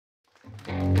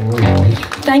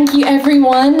Thank you,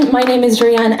 everyone. My name is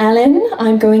Rhian Elin.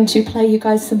 I'm going to play you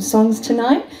guys some songs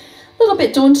tonight. A little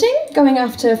bit daunting, going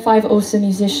after 5 awesome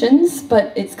musicians,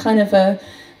 but it's kind of a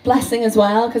blessing as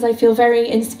well, because I feel very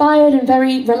inspired and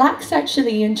very relaxed,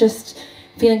 actually, and just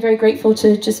feeling very grateful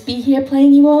to just be here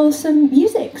playing you all some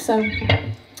music. So,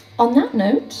 on that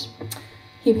note,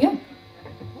 here we go.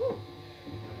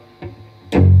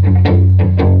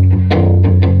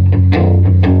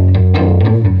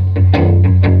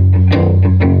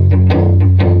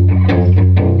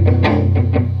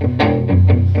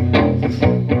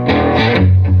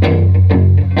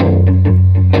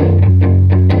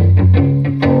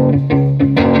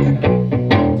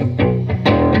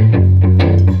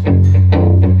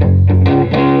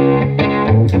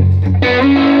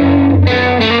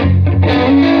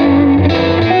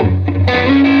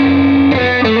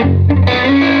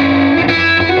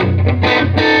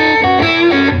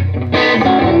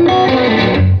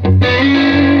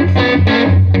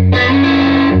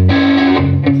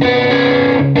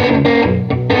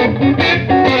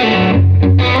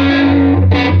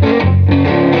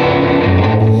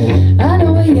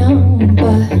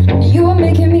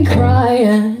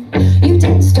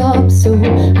 So I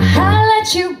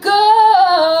let you go.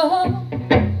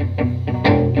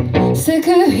 Sick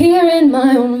of hearing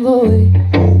my own voice.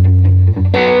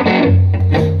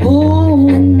 Oh,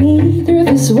 and neither of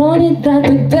us wanted that,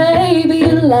 but baby, you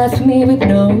left me with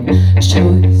no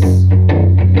choice.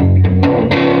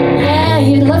 Yeah,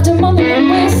 you loved her more than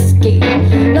whiskey,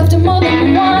 loved her more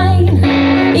than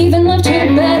wine, even loved her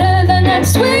better than that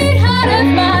sweetheart of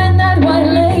mine, that white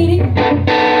lady.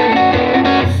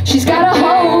 She's got a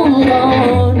hold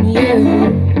on you.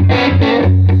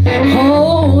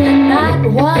 Oh, and that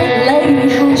white lady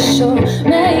has sure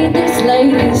made this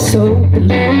lady so blue.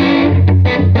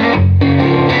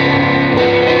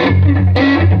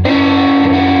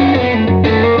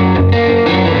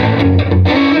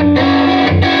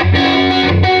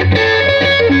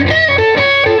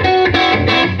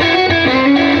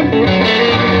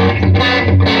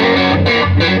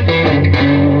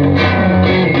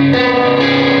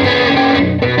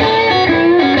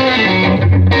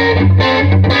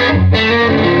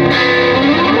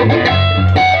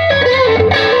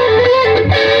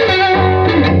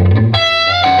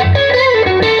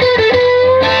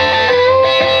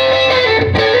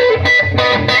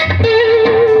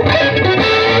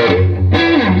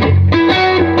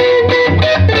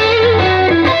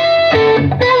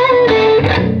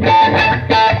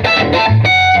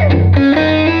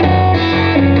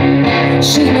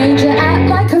 She made you act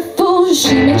like a fool,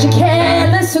 she made you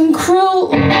careless and cruel,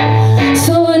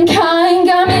 so unkind,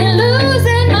 got me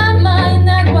losing my mind,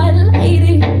 that white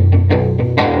lady.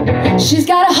 She's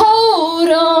got a hold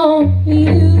on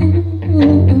you,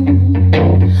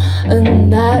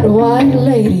 and that white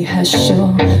lady has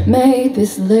sure made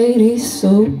this lady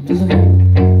so blue.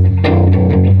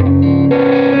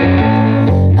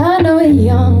 I know you're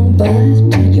young, but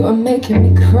you are making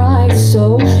me cry,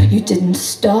 so you didn't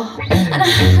stop, and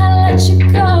I let you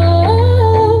go.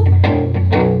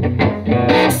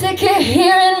 Sick of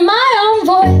hearing my own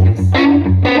voice.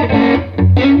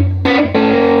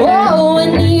 Oh,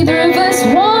 and neither of us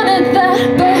wanted that,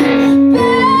 but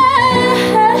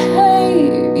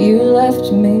babe, you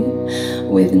left me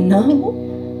with no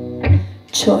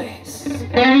choice.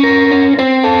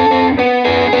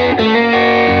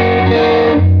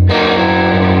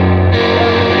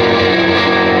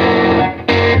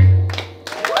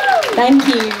 Thank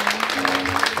you.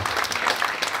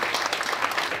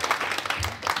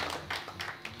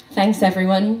 Thanks,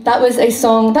 everyone. That was a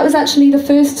song, that was actually the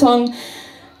first song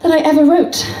that I ever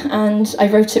wrote, and I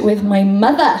wrote it with my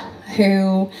mother,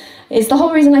 who is the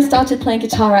whole reason I started playing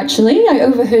guitar, actually. I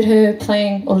overheard her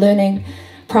playing or learning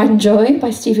Pride and Joy by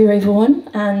Stevie Ray Vaughan,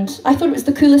 and I thought it was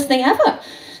the coolest thing ever.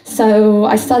 So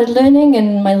I started learning,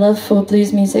 and my love for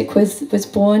blues music was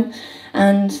born.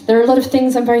 And there are a lot of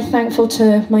things I'm very thankful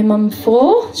to my mum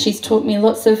for. She's taught me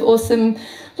lots of awesome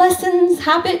lessons,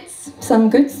 habits, some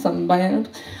good, some bad.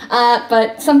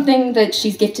 But something that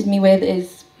she's gifted me with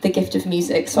is the gift of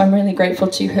music. So I'm really grateful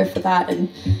to her for that. And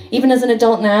even as an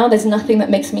adult now, there's nothing that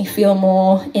makes me feel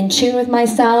more in tune with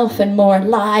myself and more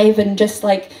alive and just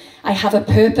like I have a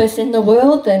purpose in the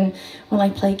world than when I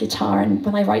play guitar and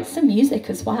when I write some music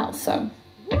as well. So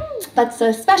that's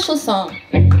a special song.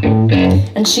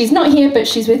 And she's not here, but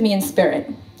she's with me in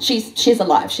spirit. She's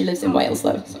alive. She lives in Wales,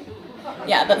 though. So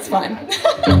yeah, that's fine.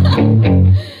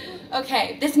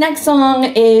 Okay, this next song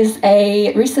is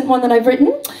a recent one that I've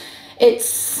written.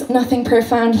 It's nothing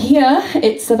profound here.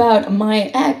 It's about my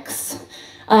ex.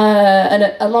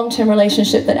 and a long-term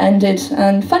relationship that ended.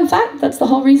 And fun fact, that's the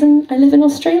whole reason I live in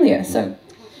Australia. So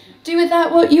do with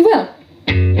that what you will.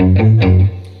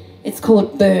 It's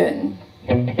called Burn.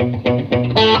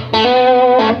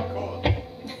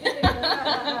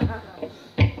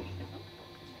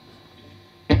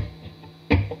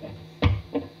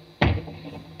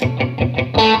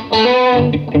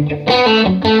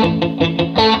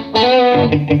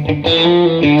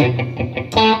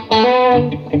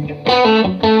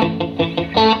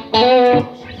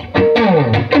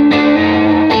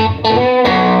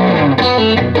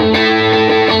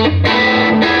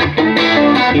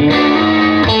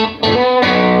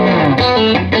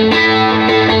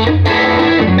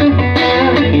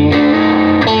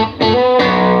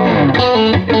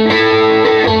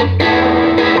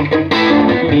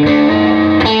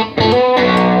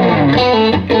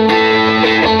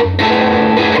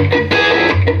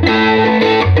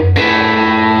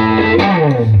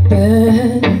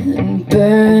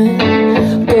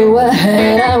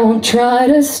 Try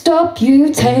to stop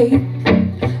you. Take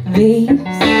these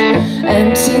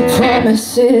empty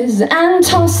promises and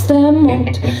toss them.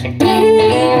 Won't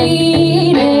be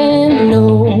needing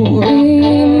no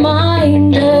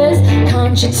reminders.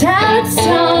 Can't you tell it's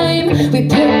time we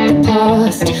put the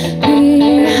past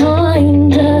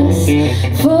behind us?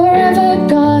 Forever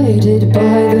guided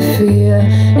by the fear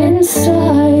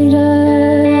inside us.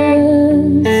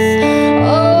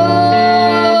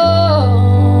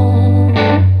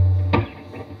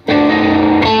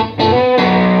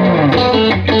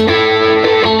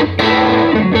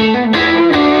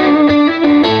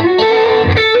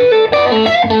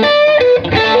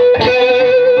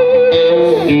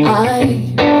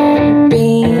 I've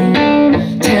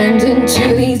been tending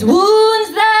to these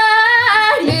wounds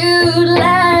that you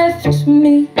left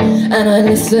me, and I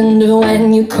listened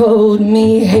when you called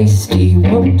me hasty.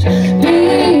 Won't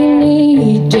be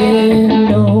needing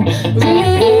no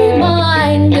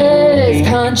reminders.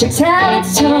 Can't you tell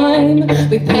it's time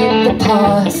we put the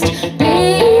past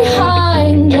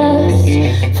behind us?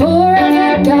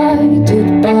 Forever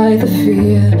guided by the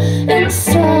fear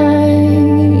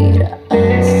inside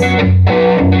us.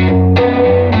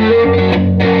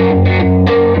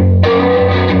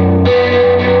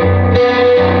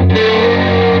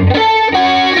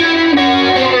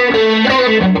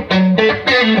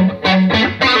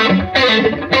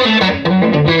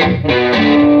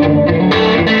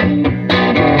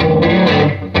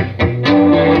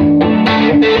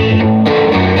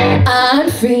 I'm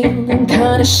feeling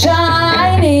kinda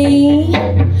shiny,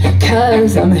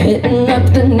 'cause I'm hitting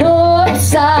up the north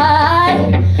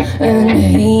side, and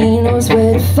he knows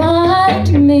where to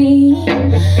find me,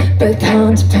 but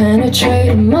can't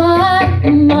penetrate my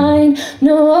mind,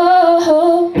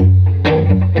 no.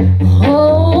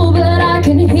 Oh, but I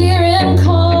can hear him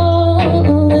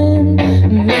calling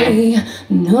me,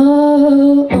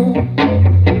 no.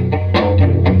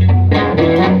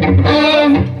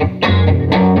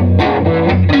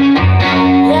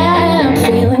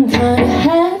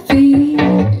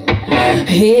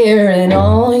 Hearing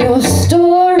all your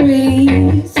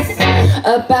stories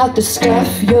about the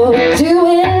stuff you're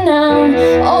doing now,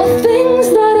 all things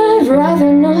that I'd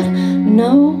rather not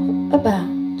know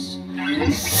about.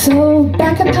 So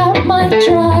back up out my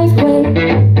driveway,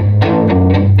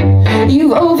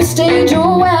 you've overstayed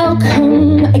your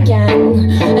welcome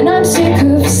again, and I'm sick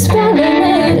of spelling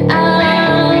it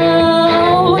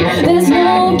out. There's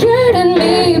no getting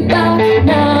me back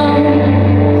now.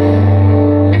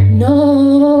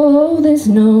 There's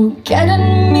no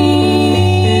getting me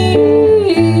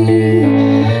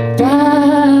by.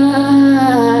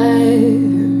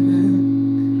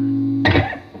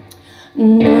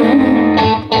 No.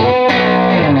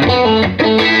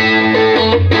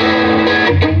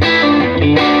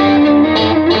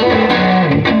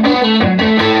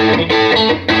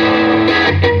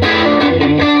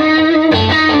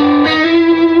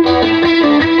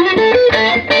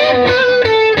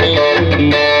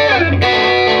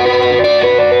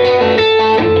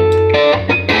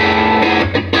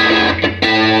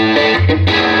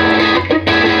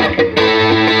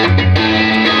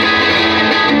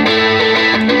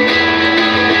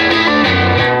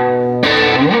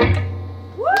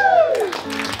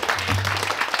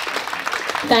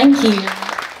 Thank you.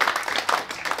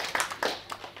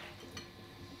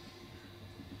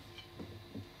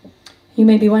 You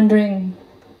may be wondering,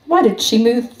 why did she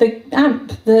move the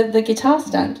amp, the guitar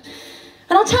stand?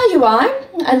 And I'll tell you why.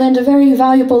 I learned a very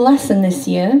valuable lesson this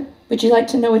year. Would you like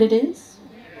to know what it is?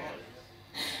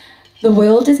 The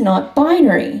world is not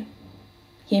binary.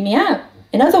 Hear me out.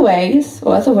 In other ways,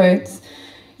 or other words,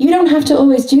 You don't have to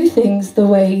always do things the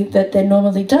way that they're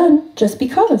normally done just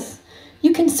because.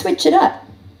 You can switch it up.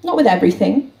 Not with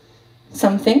everything.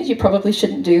 Some things you probably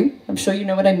shouldn't do. I'm sure you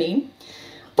know what I mean.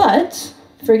 But,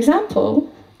 for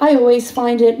example, I always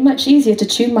find it much easier to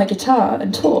tune my guitar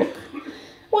and talk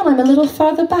when I'm a little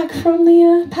farther back from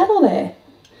the pedal there.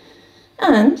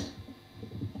 And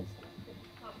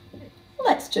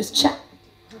let's just chat.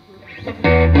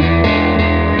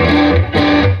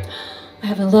 I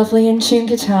have a lovely in-tune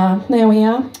guitar. There we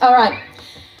are. All right.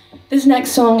 This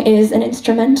next song is an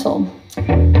instrumental,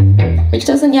 which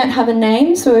doesn't yet have a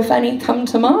name, so if any come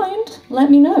to mind,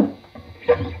 let me know.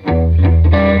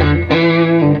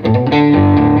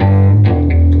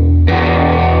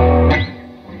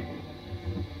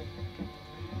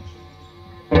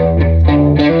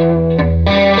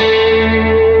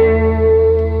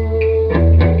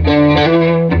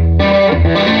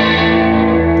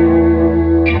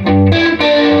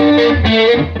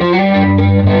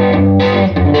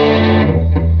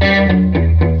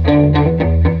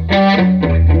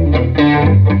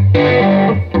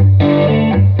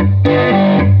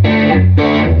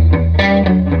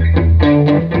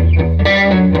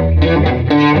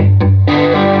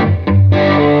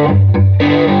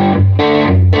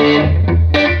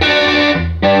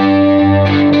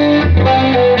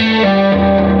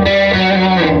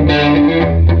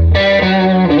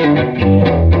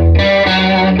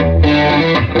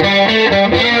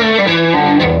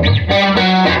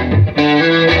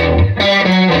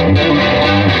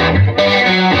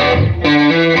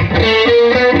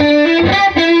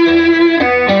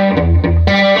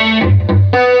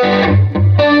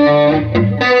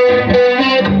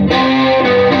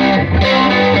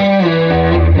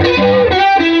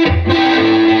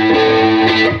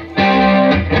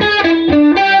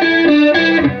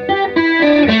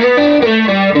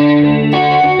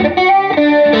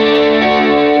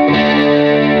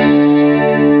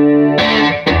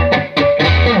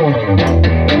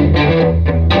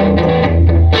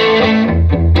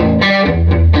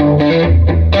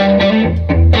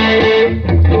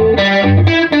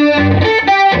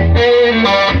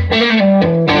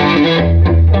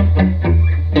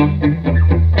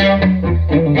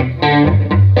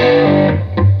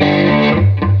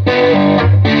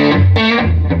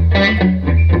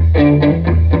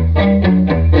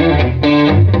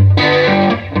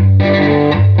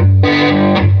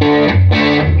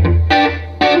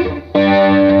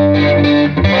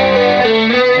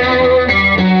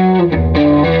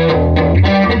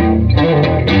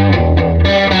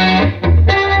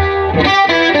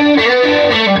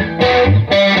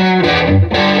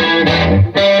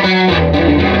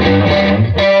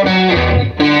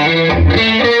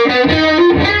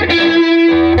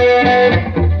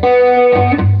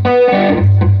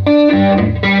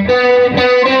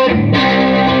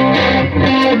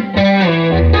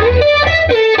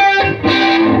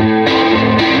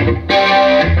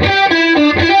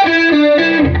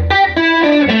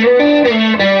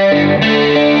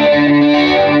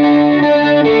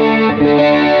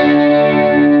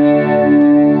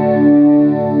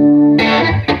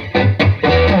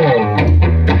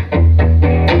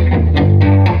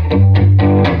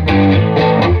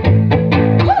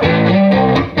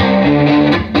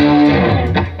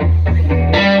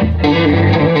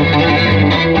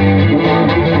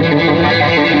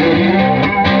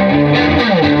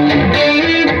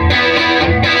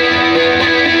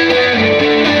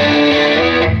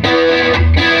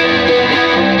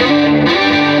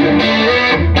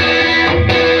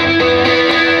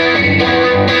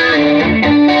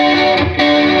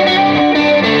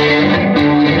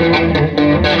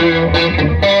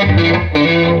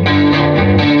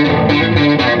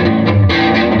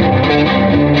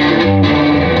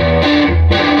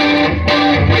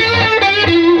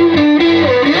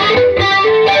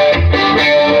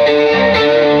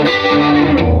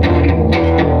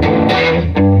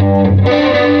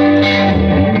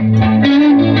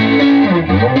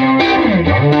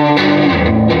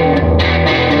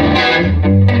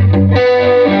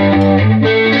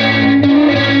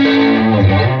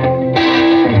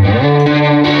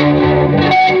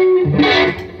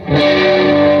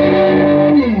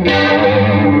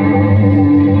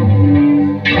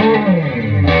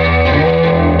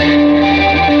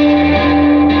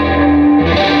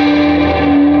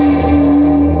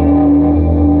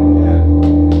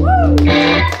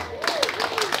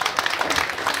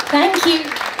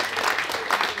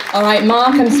 All right,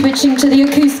 Mark, I'm switching to the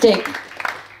acoustic.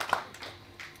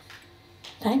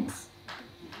 Thanks.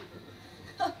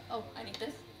 Oh, I need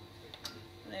this.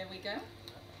 There we go.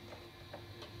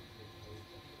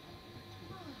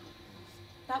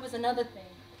 That was another thing.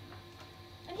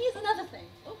 And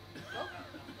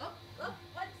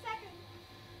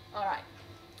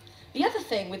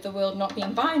with the world not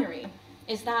being binary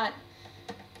is that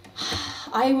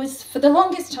for the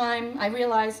longest time, I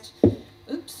realized,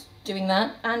 oops, doing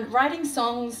that, and writing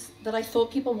songs that I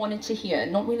thought people wanted to hear,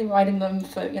 not really writing them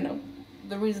for, you know,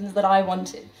 the reasons that I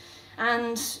wanted.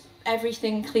 And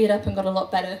everything cleared up and got a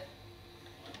lot better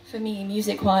for me,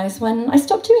 music-wise, when I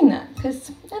stopped doing that,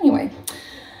 because, anyway.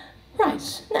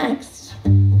 Right, next.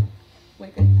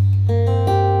 We're good.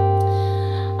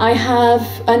 I have,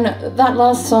 and that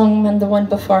last song and the one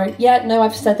before it, yeah, no,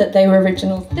 I've said that they were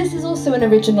originals. This is also an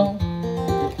original.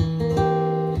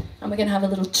 And we're gonna have a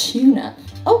little tune-up.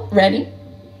 Oh, ready?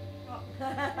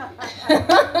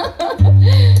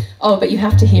 Oh, but you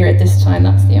have to hear it this time,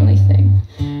 that's the only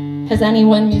thing. Has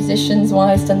anyone,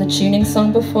 musicians-wise, done the tuning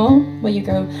song before? Where you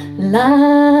go,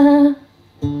 la,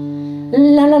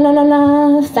 la la la la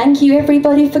la, thank you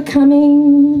everybody for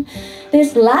coming.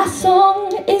 This last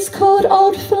song is called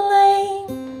Old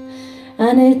Flame,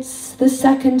 and it's the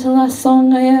second to last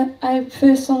song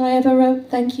first song I ever wrote.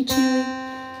 Thank you, Julie.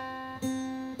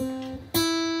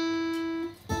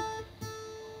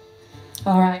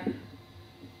 All right,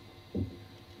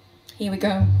 here we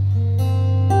go.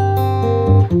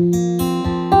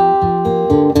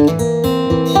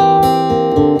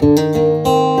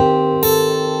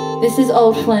 This is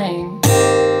Old Flame.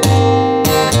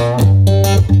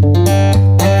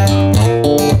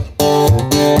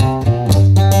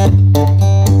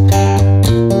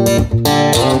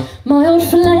 My old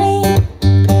flame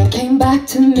came back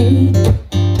to me.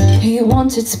 He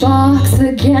wanted sparks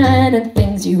again and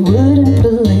things you wouldn't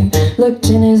believe. Looked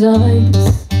in his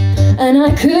eyes and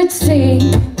I could see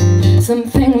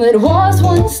something that was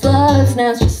once lust,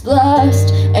 now it's just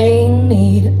lust, ain't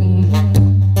need.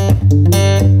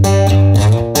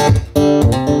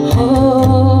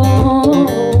 Oh,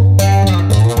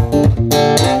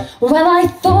 well, I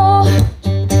thought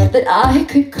that I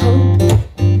could cope.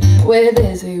 Where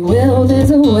there's a will,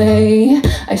 there's a way.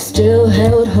 I still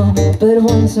held hope, but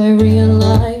once I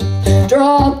realized,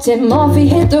 dropped him off, he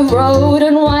hit the road,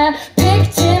 and why I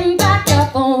picked him back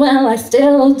up, oh well, I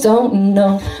still don't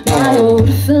know. My old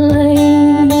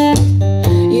flame,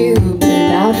 you've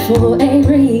been out for a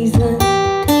reason.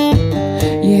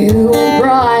 You were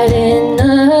bright enough,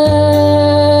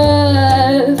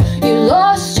 you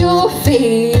lost your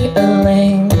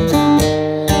feeling.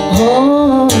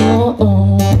 Oh, oh,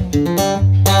 oh.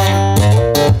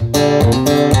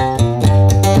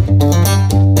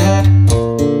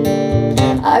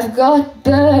 I've got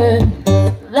burn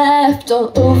left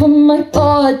all over my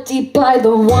body by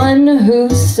the one who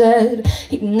said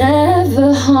he'd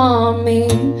never harm me.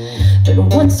 But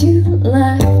once you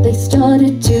left, they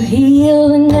started to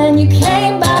heal, and then you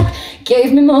came back,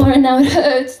 gave me more, and now it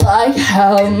hurts like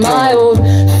hell. My old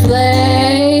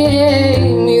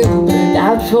flame, you burned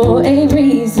out for a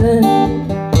reason.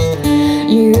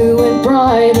 You went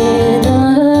bright enough,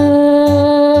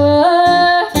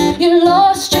 you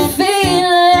lost your feeling.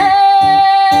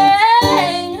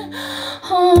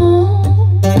 Oh.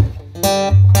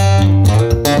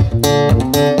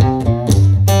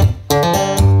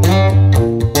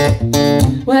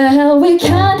 Well, we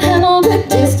can't handle the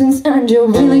distance, and you're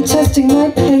really testing my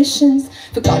patience.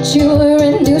 Forgot you were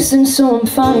a nuisance, so I'm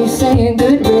finally saying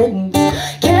good riddance.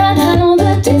 Can't handle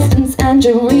the distance, and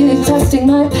you're really testing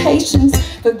my patience.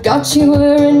 Forgot you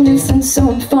were a nuisance,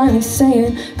 so I'm finally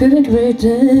saying good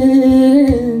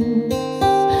riddance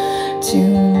to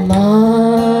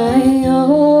my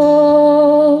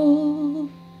old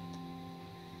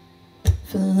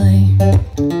flame.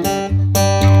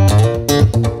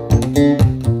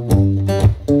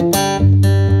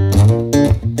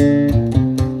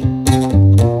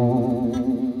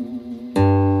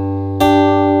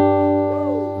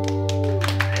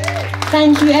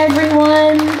 Thank you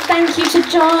everyone. Thank you to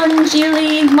John,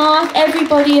 Julie, Mark,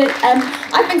 everybody at,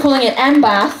 I've been calling it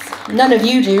MBAS, none of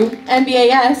you do,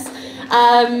 MBAS.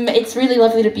 It's really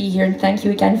lovely to be here, and thank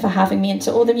you again for having me, and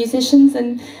to all the musicians,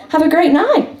 and have a great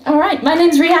night. All right, my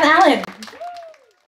name's Rhian Elin.